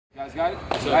Guys got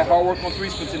it? So that hard work on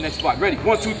three, sprint to the next spot. Ready?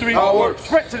 1, 2, 3. Hard work.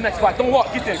 Sprint to the next spot. Don't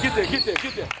walk. Get there, get there, get there,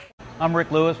 get there. I'm Rick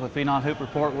Lewis with Phenom Hoop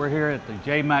Report. We're here at the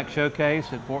J-Mac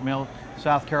Showcase at Fort Mill,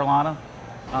 South Carolina.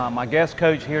 My guest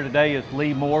coach here today is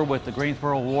Lee Moore with the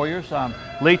Greensboro Warriors.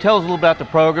 Lee, tell us a little about the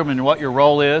program and what your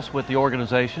role is with the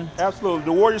organization. Absolutely.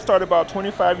 The Warriors started about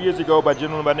 25 years ago by a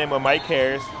gentleman by the name of Mike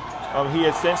Harris. He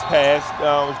has since passed. It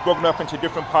was broken up into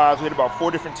different pods. We had about 4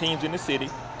 different teams in the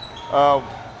city.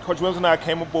 Coach Williams and I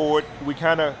came aboard. We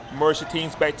kind of merged the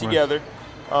teams back together.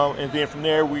 Right. And then from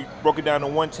there, we broke it down to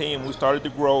one team. We started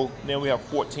to grow. Then we have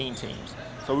 14 teams.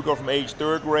 So we go from age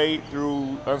 3rd grade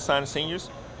through unsigned seniors.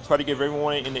 Try to give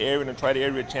everyone in the area and try the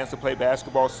area a chance to play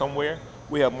basketball somewhere.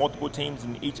 We have multiple teams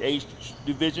in each age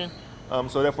division.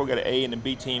 So therefore, we got an A and a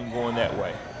B team going that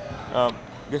way. So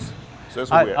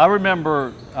that's what I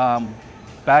remember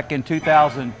back in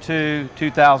 2002,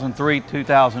 2003,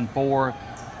 2004,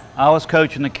 I was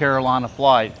coaching the Carolina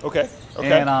Flight. Okay.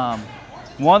 And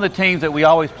one of the teams that we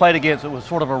always played against that was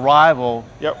sort of a rival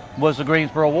was the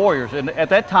Greensboro Warriors. And at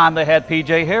that time, they had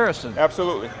P.J. Harrison.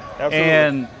 Absolutely.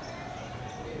 And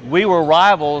we were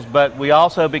rivals, but we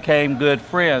also became good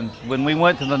friends. When we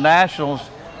went to the Nationals,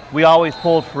 we always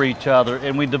pulled for each other.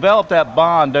 And we developed that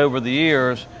bond over the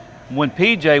years. When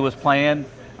P.J. was playing,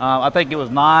 I think it was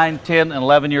 9, 10, and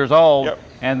 11 years old.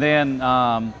 And then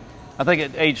I think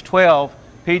at age 12,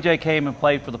 P.J. came and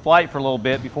played for the Flight for a little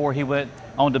bit before he went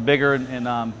on to bigger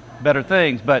and better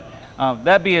things. But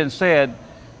that being said,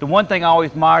 the one thing I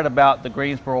always admired about the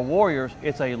Greensboro Warriors,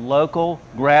 it's a local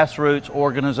grassroots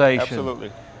organization.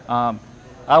 Absolutely.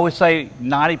 I would say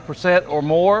 90% or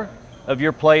more of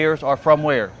your players are from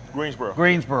where? Greensboro.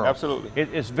 Greensboro. Absolutely.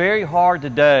 It's very hard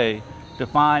today to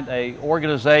find an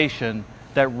organization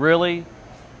that really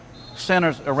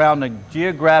centers around the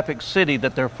geographic city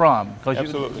that they're from.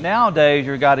 Because nowadays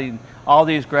you're getting all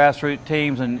these grassroots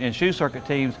teams and shoe circuit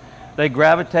teams, they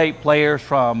gravitate players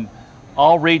from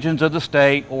all regions of the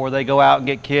state, or they go out and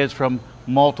get kids from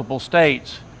multiple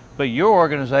states. But your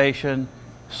organization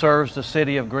serves the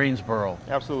city of Greensboro.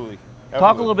 Absolutely.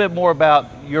 Talk a little bit more about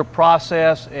your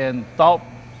process and thought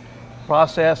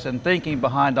process and thinking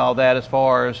behind all that as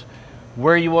far as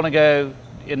where you want to go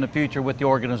in the future with the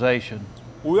organization.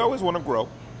 We always want to grow.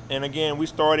 And again, we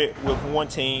started with one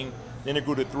team, then it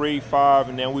grew to 3, 5,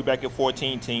 and then we back at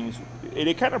 14 teams.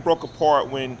 It kind of broke apart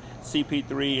when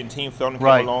CP3 and Team Felton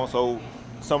came along, so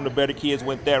some of the better kids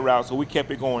went that route, so we kept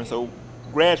it going. So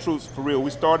grassroots, for real, we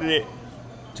started it,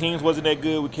 teams wasn't that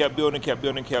good, we kept building, kept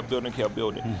building, kept building, kept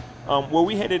building. Where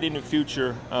we headed in the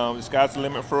future, the sky's the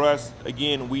limit for us.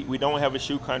 Again, we don't have a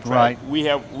shoe contract. We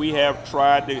have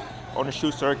tried to, on the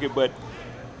shoe circuit, but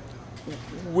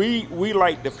we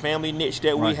like the family niche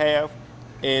that we have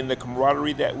and the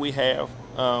camaraderie that we have,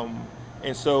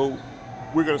 and so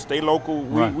we're going to stay local.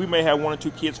 We may have 1 or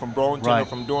 2 kids from Burlington or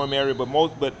from Durham area, but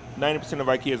 90% of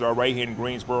our kids are right here in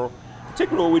Greensboro.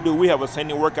 Particularly what we do, we have a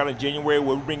Sunday workout in January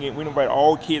where we invite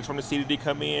all kids from the city to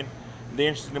come in. They're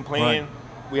interested in playing.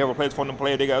 We have a place for them to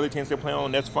play. If they got other teams they play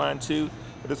on, that's fine too.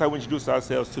 But that's how we introduce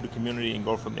ourselves to the community and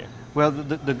go from there. Well,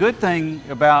 the good thing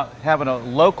about having a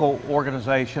local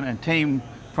organization and team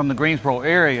from the Greensboro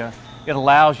area, it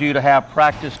allows you to have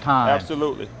practice time.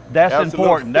 Absolutely. That's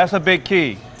important. That's a big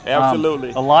key.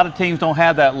 Absolutely. A lot of teams don't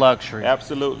have that luxury.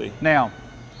 Absolutely. Now,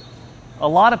 a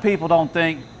lot of people don't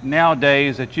think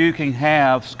nowadays that you can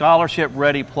have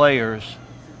scholarship-ready players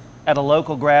at a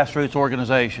local grassroots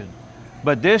organization.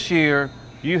 But this year,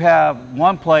 you have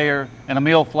one player, and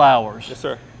Emil Flowers. Yes,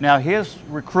 sir. Now, his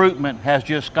recruitment has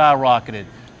just skyrocketed.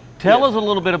 Tell us a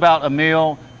little bit about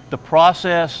Emil, the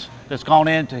process that's gone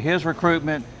into his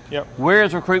recruitment, where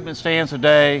his recruitment stands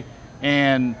today,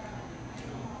 and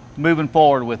moving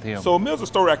forward with him. So Emil's a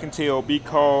story I can tell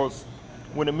because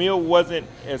when Emil wasn't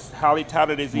as highly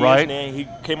touted as he is now, he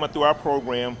came up through our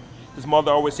program. His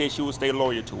mother always said she would stay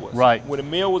loyal to us. When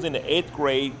Emil was in the 8th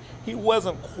grade, he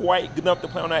wasn't quite good enough to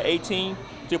play on our A team,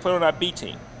 to play on our B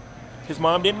team. His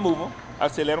mom didn't move him. I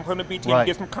said, let him play on the B team,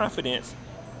 get some confidence.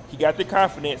 He got the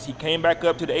confidence. He came back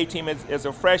up to the A team as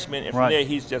a freshman, and from there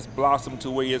he's just blossomed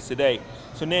to where he is today.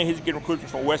 So now he's getting recruits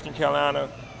from Western Carolina,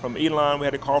 from Elon. We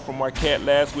had a call from Marquette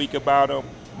last week about him,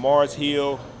 Mars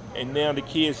Hill, and now the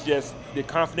kids just, the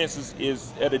confidence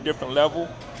is at a different level.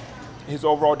 His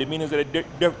overall demeanor is at a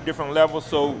different level.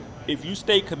 So if you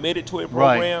stay committed to a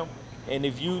program, and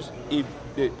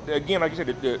again, like I said,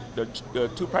 the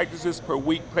 2 practices per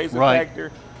week plays a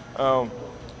factor.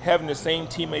 Having the same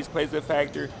teammates plays a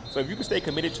factor. So if you can stay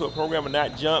committed to a program and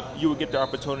not jump, you will get the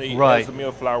opportunity as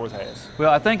Emil Flowers has.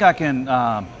 Well, I think I can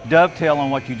dovetail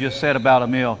on what you just said about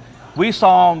Emil. We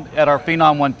saw him at our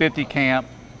Phenom 150 camp,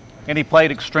 and he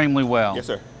played extremely well. Yes,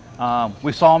 sir.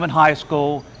 We saw him in high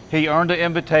school. He earned an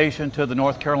invitation to the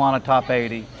North Carolina Top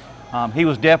 80. He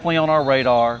was definitely on our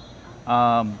radar.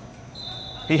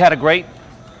 He had a great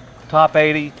Top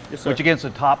 80, yes, which against the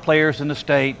top players in the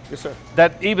state. Yes, sir.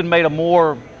 That even made a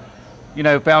more,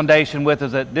 foundation with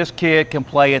us that this kid can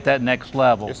play at that next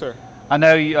level. Yes, sir. I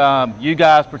know you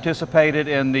guys participated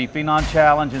in the Phenom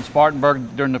Challenge in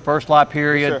Spartanburg during the first lot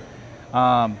period. Yes,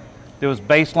 sir. There was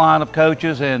baseline of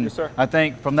coaches, and yes, sir. I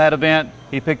think from that event,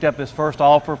 he picked up his first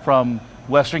offer from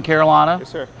Western Carolina. Yes,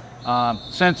 sir.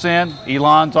 Since then,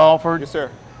 Elon's offered. Yes, sir.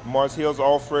 Mars Hills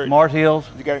offered. Mars Hills.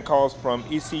 You got calls from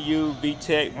ECU,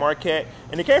 VTech, Marquette,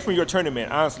 and it came from your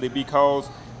tournament, honestly, because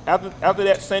after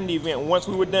that Sunday event, once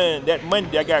we were done, that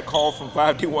Monday I got called from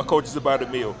 5D1 coaches about a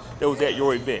meal that was at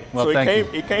your event. Well, so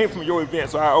it came from your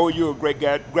event, so I owe you a great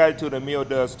gratitude. Emil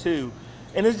does too.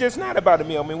 And it's just not about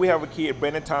Emil. I mean, we have a kid,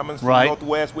 Brandon Thomas from right.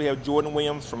 Northwest. We have Jordan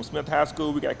Williams from Smith High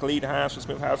School. We got Khalid Hines from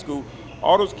Smith High School.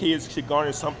 All those kids should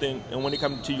garner something, and when they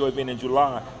come to your event in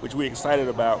July, which we're excited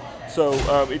about. So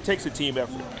it takes a team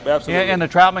effort, absolutely. Yeah, and the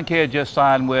Troutman kid just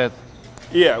signed with.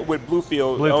 Yeah, with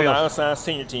Bluefield on the unsigned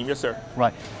senior team. Yes, sir.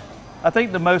 Right. I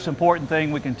think the most important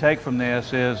thing we can take from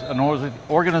this is an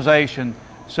organization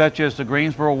such as the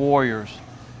Greensboro Warriors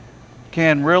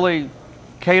can really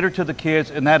cater to the kids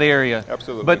in that area.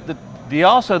 Absolutely. But the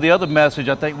other message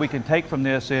I think we can take from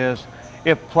this is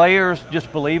if players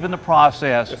just believe in the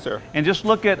process, yes, sir. And just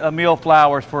look at Emil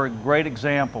Flowers for a great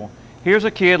example. Here's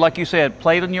a kid, like you said,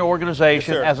 played in your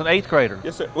organization yes, as an 8th grader.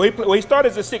 Yes, sir. Well, he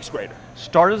started as a 6th grader.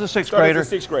 Started as a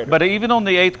 6th grader. But even on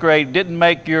the 8th grade, didn't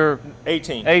make your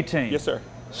 18. Yes, sir.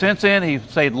 Since then, he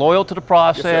stayed loyal to the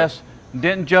process, yes,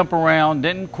 didn't jump around,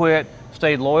 didn't quit,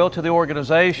 stayed loyal to the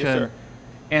organization. Yes, sir.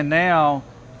 And now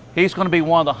he's going to be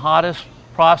one of the hottest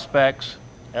prospects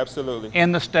absolutely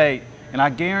in the state. And I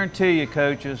guarantee you,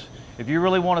 coaches, if you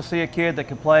really want to see a kid that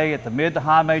can play at the mid to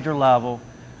high major level,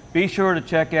 be sure to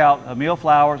check out Emil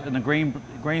Flowers and the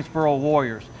Greensboro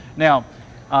Warriors. Now,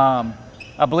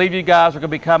 I believe you guys are going to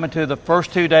be coming to the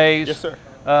first 2 days yes, sir.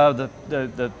 of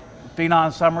the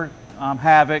Phenom Summer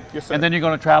Havoc, yes, sir. and then you're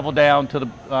going to travel down to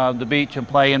the beach and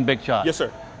play in Big Shot. Yes,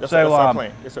 sir. That's our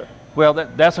plan. Yes, sir. Well,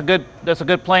 that's a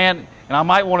good plan, and I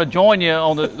might want to join you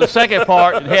on the second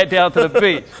part and head down to the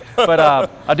beach. But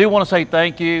I do want to say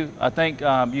thank you. I think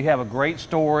you have a great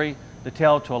story to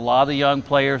tell to a lot of the young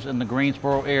players in the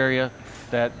Greensboro area,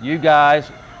 that you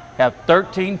guys have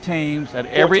 13 teams at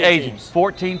every age, teams.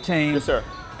 14 teams yes, sir.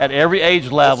 At every age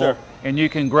level, yes, and you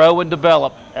can grow and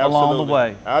develop absolutely. Along the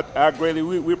way. I greatly,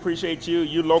 we appreciate you.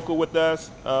 You're local with us.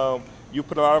 You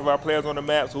put a lot of our players on the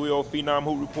map, so we owe Phenom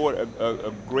Hoop Report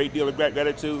a great deal of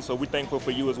gratitude, so we're thankful for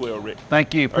you as well, Rick.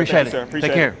 Thank you. Appreciate it. Sir.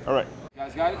 Take care. All right.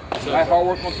 Guys got it? So hard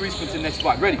work on 3, sprint to the next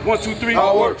spot. Ready? 1, 2, 3.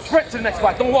 Hard work. Sprint to the next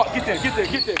spot. Don't walk. Get there, get there,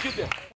 get there, get there.